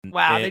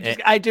Wow.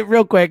 I did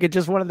real quick. It's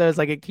just one of those,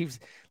 like, it keeps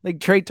like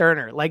Trey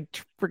Turner.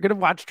 Like, we're going to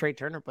watch Trey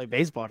Turner play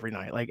baseball every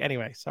night. Like,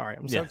 anyway, sorry.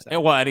 I'm so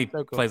upset. Well, and he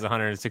so cool. plays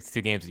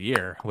 162 games a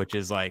year, which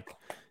is like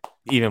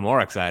even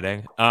more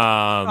exciting.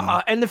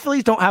 And the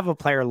Phillies don't have a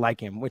player like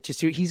him, which is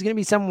he's going to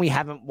be someone we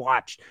haven't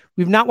watched.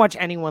 We've not watched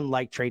anyone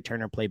like Trey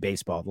Turner play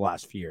baseball the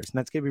last few years, and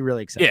that's going to be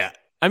really exciting. Yeah.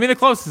 I mean, the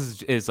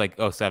closest is like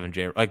 07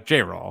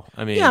 J-Roll.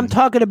 I mean, yeah, I'm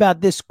talking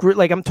about this group.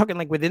 Like, I'm talking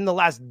like within the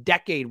last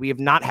decade, we have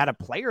not had a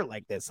player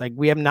like this. Like,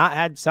 we have not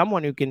had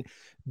someone who can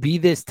be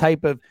this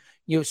type of,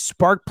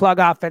 spark plug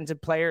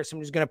offensive player,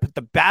 someone who's going to put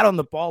the bat on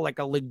the ball like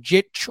a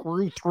legit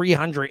true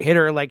 300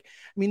 hitter. Like,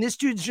 I mean, this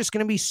dude's just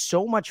going to be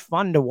so much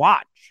fun to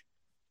watch.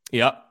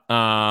 Yep.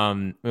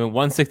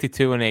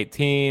 162 and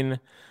 18,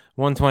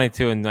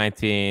 122 and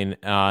 19,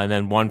 and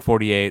then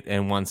 148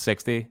 and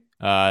 160.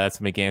 That's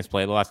how many games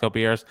played the last couple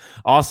of years.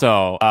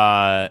 Also,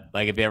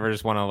 like if you ever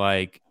just want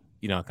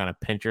to kind of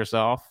pinch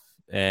yourself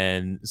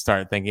and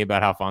start thinking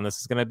about how fun this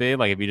is going to be,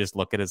 like if you just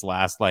look at his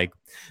last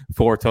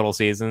 4 total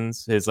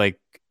seasons, his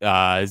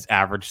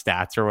average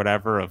stats or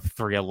whatever of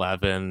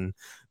 311,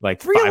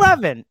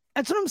 311.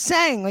 That's what I'm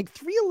saying. Like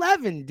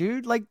 311,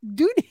 dude. Like,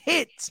 dude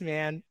hits,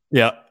 man.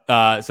 Yeah.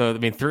 So I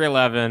mean,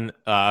 311,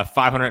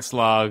 500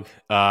 slug,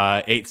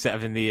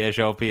 870-ish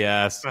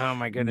OPS. Oh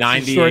my goodness.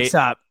 98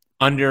 shortstop.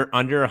 Under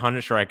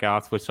 100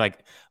 strikeouts, which I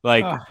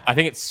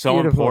think it's so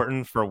beautiful.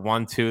 Important for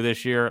 1-2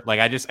 this year.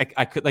 Like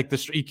I could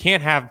you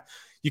can't have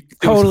you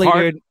totally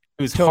it dude.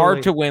 It was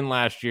hard to win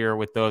last year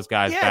with those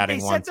guys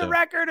batting 1-2. They set the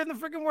record in the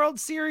freaking World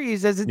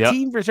Series as a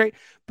team for straight.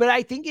 But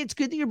I think it's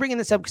good that you're bringing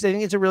this up because I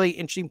think it's a really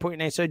interesting point.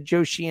 And I saw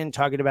Joe Sheehan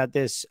talking about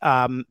this.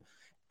 And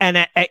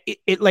I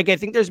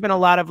think there's been a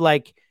lot of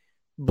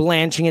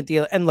blanching at the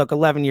and look,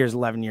 11 years is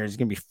going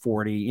to be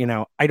 40.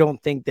 I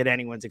don't think that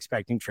anyone's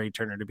expecting Trey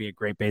Turner to be a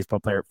great baseball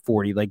player at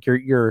 40. Like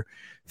you're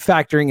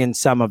factoring in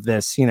some of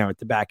this, at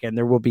the back end.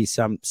 There will be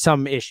some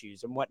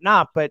issues and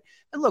whatnot. But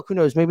and look, who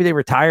knows? Maybe they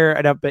retire.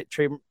 I don't bet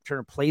Trey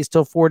Turner plays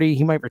till 40.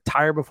 He might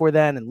retire before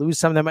then and lose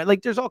some of them.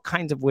 There's all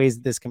kinds of ways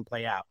that this can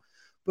play out.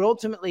 But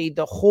ultimately,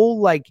 the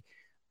whole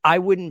I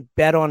wouldn't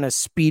bet on a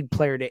speed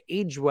player to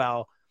age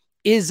well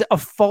is a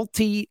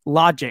faulty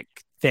logic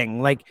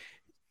thing.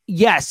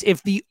 Yes,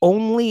 if the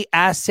only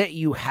asset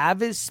you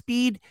have is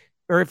speed,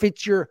 or if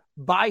it's your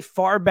by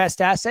far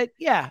best asset,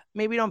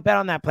 maybe don't bet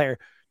on that player.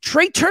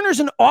 Trey Turner's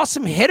an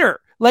awesome hitter.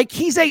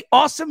 He's a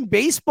awesome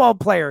baseball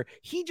player.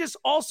 He just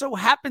also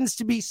happens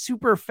to be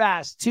super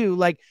fast too.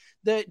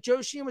 The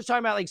Joe Sheehan was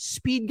talking about,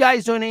 speed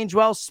guys don't age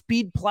well.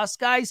 Speed plus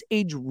guys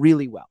age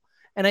really well.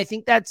 And I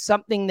think that's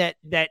something that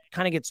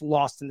kind of gets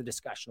lost in the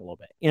discussion a little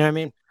bit. You know what I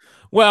mean?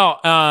 Well,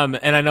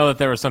 and I know that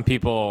there were some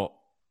people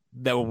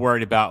that were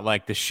worried about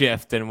the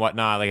shift and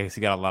whatnot. I guess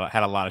he had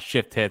a lot of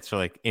shift hits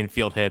or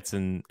infield hits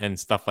and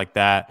stuff like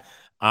that.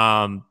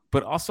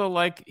 But also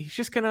he's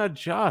just gonna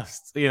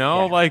adjust, he's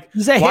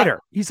a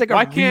hitter. He's a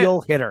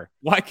real hitter.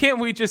 Why can't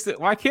we just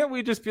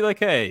be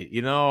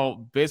hey,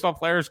 baseball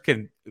players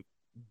can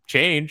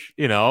change,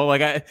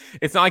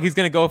 it's not like he's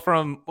gonna go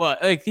from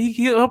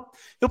he'll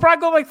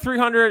probably go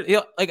 300.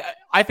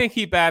 I think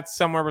he bats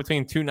somewhere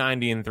between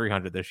 290 and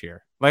 300 this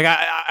year.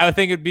 I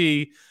think it'd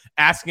be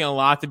asking a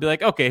lot to be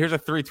okay, here's a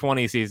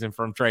 320 season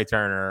from Trey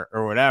Turner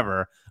or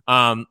whatever.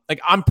 I'm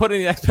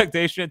putting the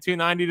expectation at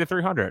 290 to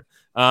 300.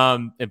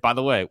 And by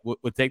the way,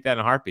 would take that in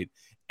a heartbeat.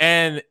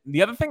 And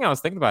the other thing I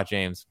was thinking about,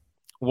 James,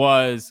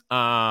 was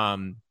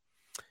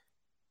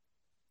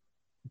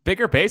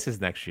bigger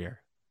bases next year.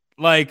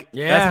 That's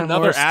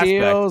another more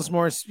steals,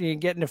 aspect. More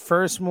getting to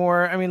first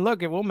more. I mean,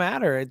 look, it will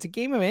matter. It's a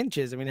game of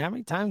inches. I mean, how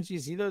many times do you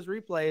see those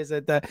replays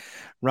at the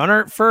runner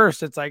at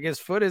first? It's his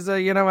foot is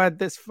at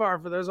this far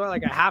for those a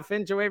half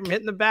inch away from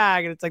hitting the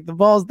bag, and it's the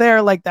ball's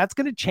there. That's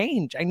going to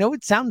change. I know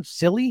it sounds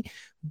silly,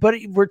 but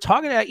we're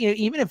talking about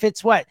even if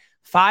it's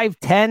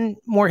 5-10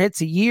 more hits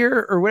a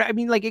year or what. I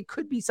mean, it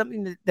could be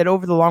something that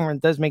over the long run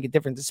does make a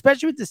difference,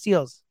 especially with the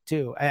steals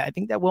too. I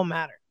think that will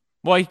matter.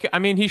 Well,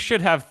 he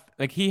should have.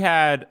 He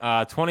had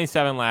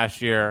 27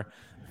 last year,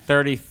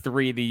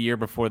 33 the year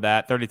before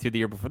that, 32 the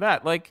year before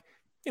that.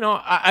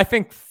 I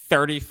think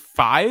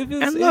 35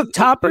 is. And look,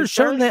 Topper's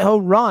shown that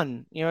he'll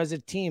run. As a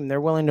team,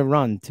 they're willing to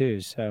run too.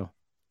 So,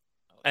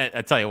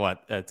 I tell you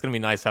what, it's gonna be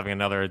nice having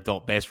another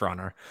adult base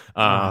runner.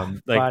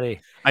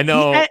 Buddy, I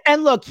know.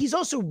 And look, he's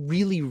also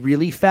really,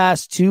 really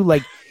fast too.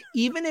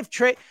 Even if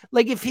Trey,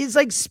 if his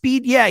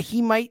speed,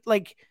 he might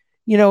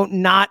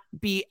not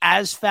be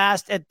as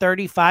fast at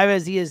 35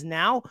 as he is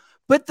now.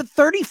 But the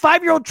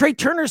 35-year-old Trey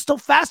Turner is still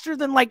faster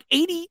than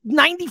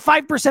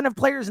 95% of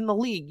players in the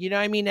league.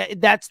 I mean,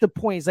 that's the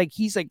point. It's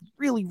he's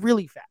really,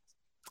 really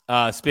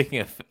fast.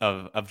 Speaking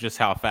of just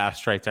how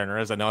fast Trey Turner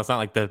is, I know it's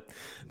not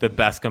the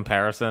best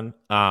comparison,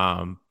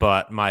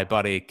 but my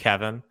buddy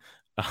Kevin,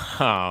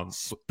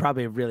 it's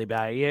probably really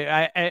bad.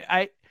 Yeah,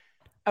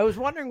 I was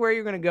wondering where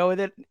you're going to go with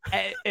it.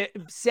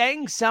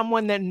 Saying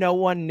someone that no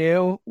one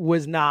knew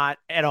was not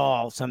at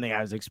all something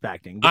I was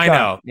expecting. I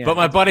know, but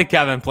my buddy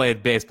Kevin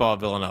played baseball at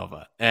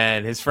Villanova,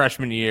 and his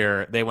freshman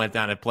year, they went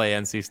down to play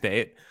NC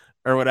State.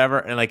 or whatever,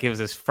 and like it was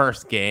his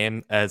first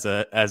game as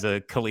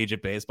a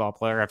collegiate baseball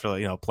player after,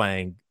 you know,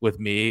 playing with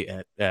me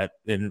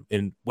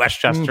in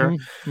Westchester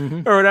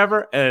or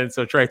whatever. And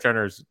so Trey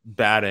Turner's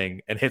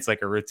batting and hits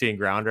like a routine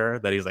grounder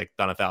that he's like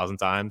done 1,000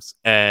 times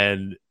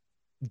and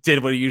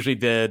did what he usually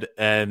did.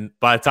 And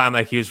by the time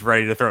like he was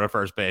ready to throw to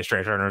first base,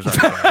 Trey Turner's and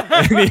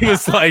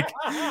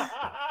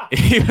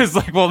he was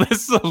like, well,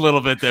 this is a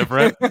little bit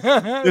different.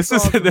 This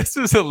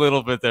is a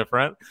little bit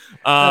different.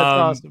 That's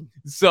awesome.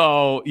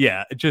 So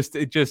yeah, just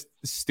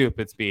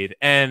stupid speed.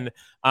 And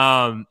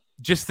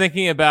just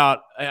thinking about,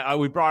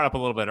 we brought it up a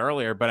little bit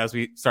earlier, but as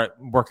we start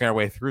working our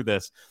way through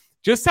this,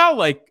 just how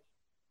like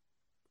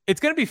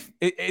it's gonna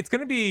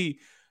be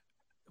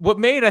what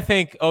made, I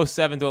think,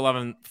 07 to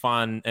 11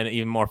 fun, and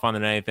even more fun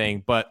than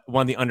anything. But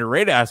one of the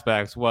underrated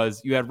aspects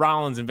was you had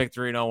Rollins and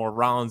Victorino, or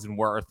Rollins and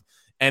Worth,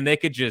 and they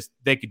could just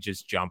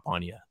jump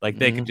on you. Like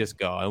they could just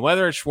go. And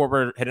whether it's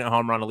Schwarber hitting a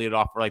home run to lead it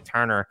off, or like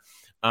Turner,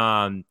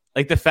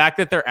 like the fact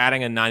that they're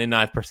adding a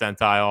 99th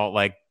percentile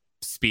like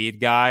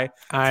speed guy to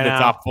the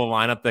top full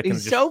lineup that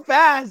he's so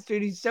fast,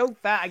 dude. He's so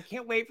fast. I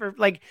can't wait for,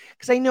 like,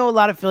 because I know a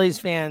lot of Phillies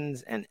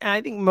fans, and I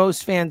think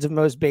most fans of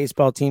most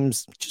baseball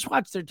teams just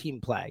watch their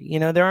team play. You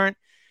know, there aren't,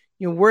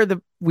 you know, we're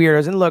the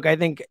weirdos. And look, I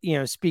think, you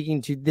know,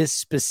 speaking to this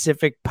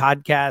specific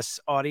podcast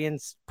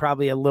audience,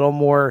 probably a little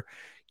more,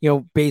 you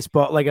know,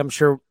 baseball, like I'm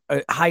sure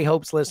High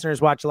Hopes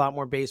listeners watch a lot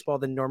more baseball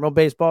than normal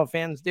baseball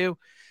fans do.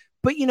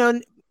 But, you know,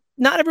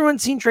 not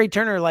everyone's seen Trey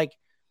Turner. Like,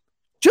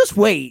 just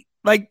wait.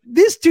 Like,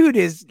 this dude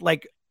is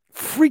like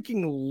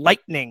freaking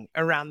lightning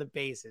around the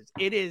bases.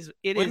 It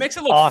makes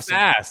it look awesome.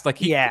 Fast. Like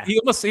he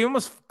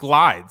almost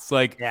glides.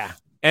 Like, yeah.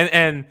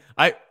 And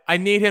I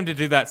need him to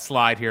do that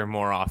slide here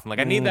more often. Like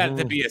I need that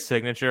to be a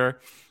signature.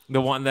 The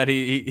one that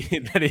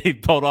he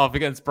pulled off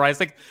against Bryce.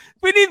 Like,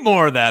 we need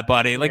more of that,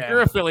 buddy. Like,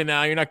 you're a Philly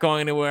now. You're not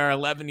going anywhere.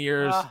 11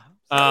 years.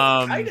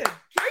 Trey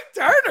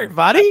Turner,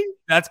 buddy.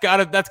 That's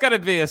gotta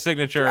be a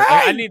signature.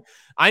 Right. Like,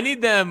 I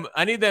need them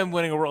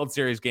winning a World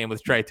Series game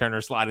with Trey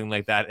Turner sliding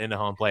like that into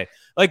home plate.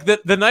 Like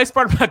the nice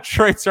part about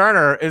Trey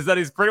Turner is that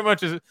he's pretty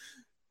much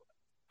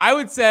I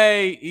would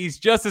say he's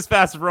just as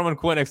fast as Roman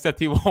Quinn,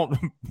 except he won't,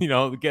 you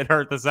know, get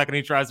hurt the second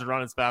he tries to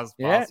run as fast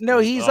as possible. No,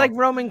 he's like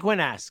Roman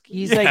Quinn-esque.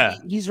 He's like,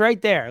 he's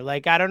right there.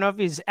 Like, I don't know if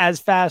he's as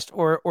fast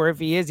or if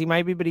he is, he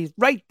might be, but he's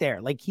right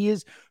there. Like, he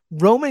is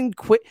Roman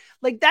Quinn.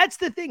 Like, that's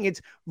the thing. It's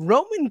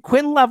Roman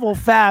Quinn level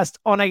fast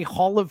on a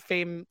Hall of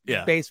Fame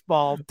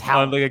baseball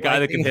talent. Like a guy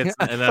that can hit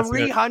a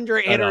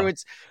 300 hitter.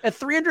 It's a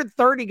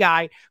 330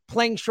 guy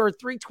playing short,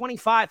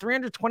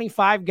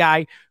 325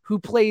 guy who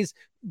plays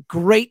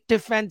great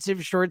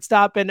defensive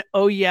shortstop. And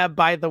oh yeah,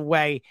 by the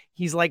way,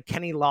 he's like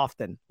Kenny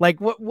Lofton. Like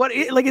what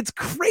like, it's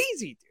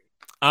crazy,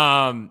 dude.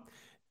 And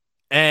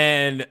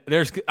I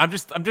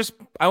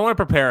want to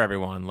prepare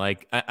everyone.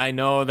 Like I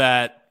know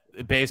that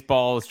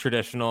baseball is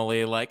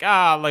traditionally like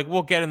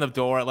we'll get in the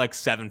door at like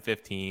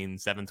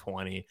 7:15,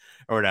 7:20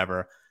 or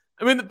whatever.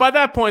 I mean, by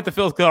that point, the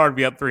Phils could already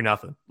be up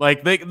 3-0.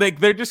 Like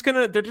they're just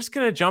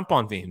gonna jump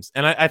on teams.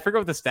 And I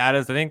forget what the stat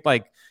is. I think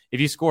like if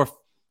you score,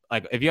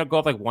 like if you go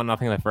up like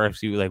 1-0 in the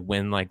first, you like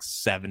win like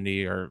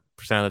 70% of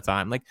the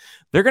time. Like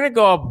they're gonna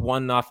go up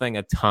 1-0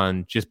 a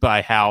ton just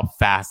by how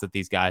fast that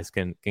these guys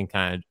can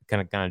kind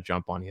of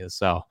jump on you.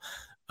 So,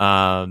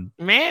 man,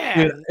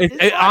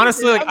 dude,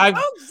 honestly, like I'm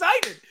so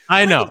excited.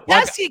 I know.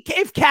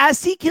 If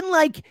Cassie can,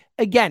 like,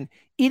 again,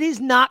 it is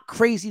not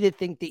crazy to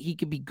think that he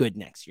could be good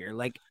next year.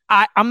 Like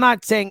I'm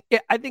not saying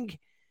I think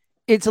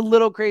it's a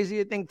little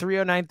crazy to think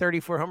 309,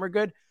 34 homer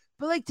good.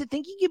 But like to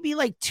think he could be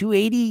like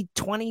 280,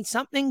 20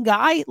 something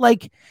guy,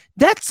 like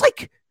that's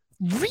like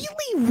really,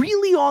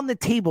 really on the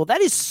table.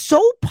 That is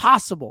so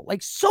possible,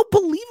 like so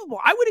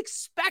believable. I would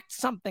expect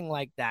something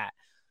like that.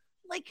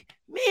 Like,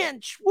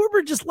 man,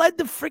 Schwarber just led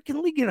the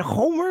freaking league in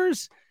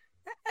homers.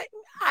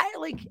 I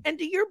like, and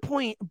to your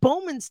point,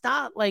 Bowman's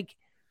not like,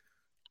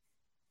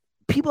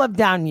 people have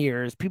down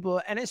years.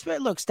 And it's,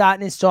 look, Stott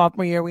in his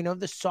sophomore year, we know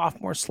the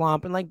sophomore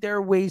slump, and like there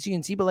are ways you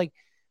can see, but like,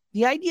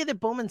 the idea that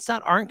Bowman and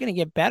Stott aren't going to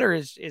get better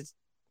is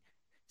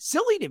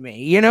silly to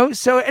me, you know?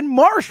 So, and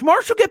Marsh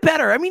will get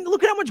better. I mean,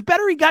 look at how much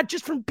better he got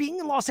just from being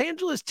in Los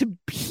Angeles to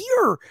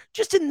here.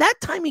 Just in that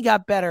time, he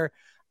got better.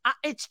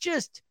 It's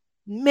just,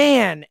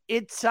 man,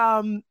 it's,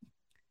 I'm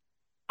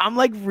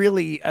like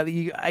really,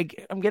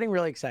 I'm getting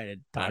really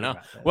excited. I know.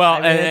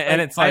 Well, and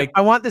it's like,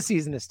 I want the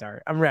season to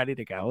start. I'm ready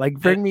to go.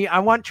 Like, I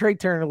want Trey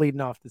Turner leading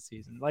off the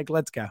season. Like,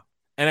 let's go.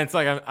 And it's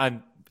like,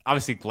 I'm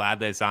obviously glad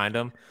they signed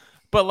him.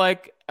 But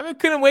like, I mean,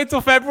 couldn't wait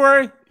till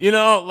February, you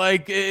know,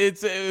 like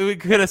we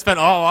could have spent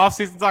all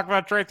offseason talking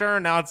about Trey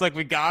Turner. Now it's like,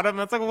 we got him.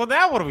 It's like, well,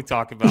 now what are we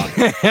talking about?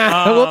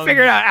 We'll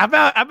figure it out. How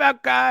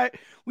about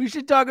we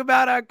should talk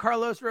about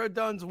Carlos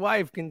Rodon's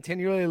wife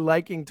continually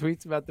liking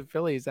tweets about the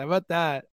Phillies. How about that?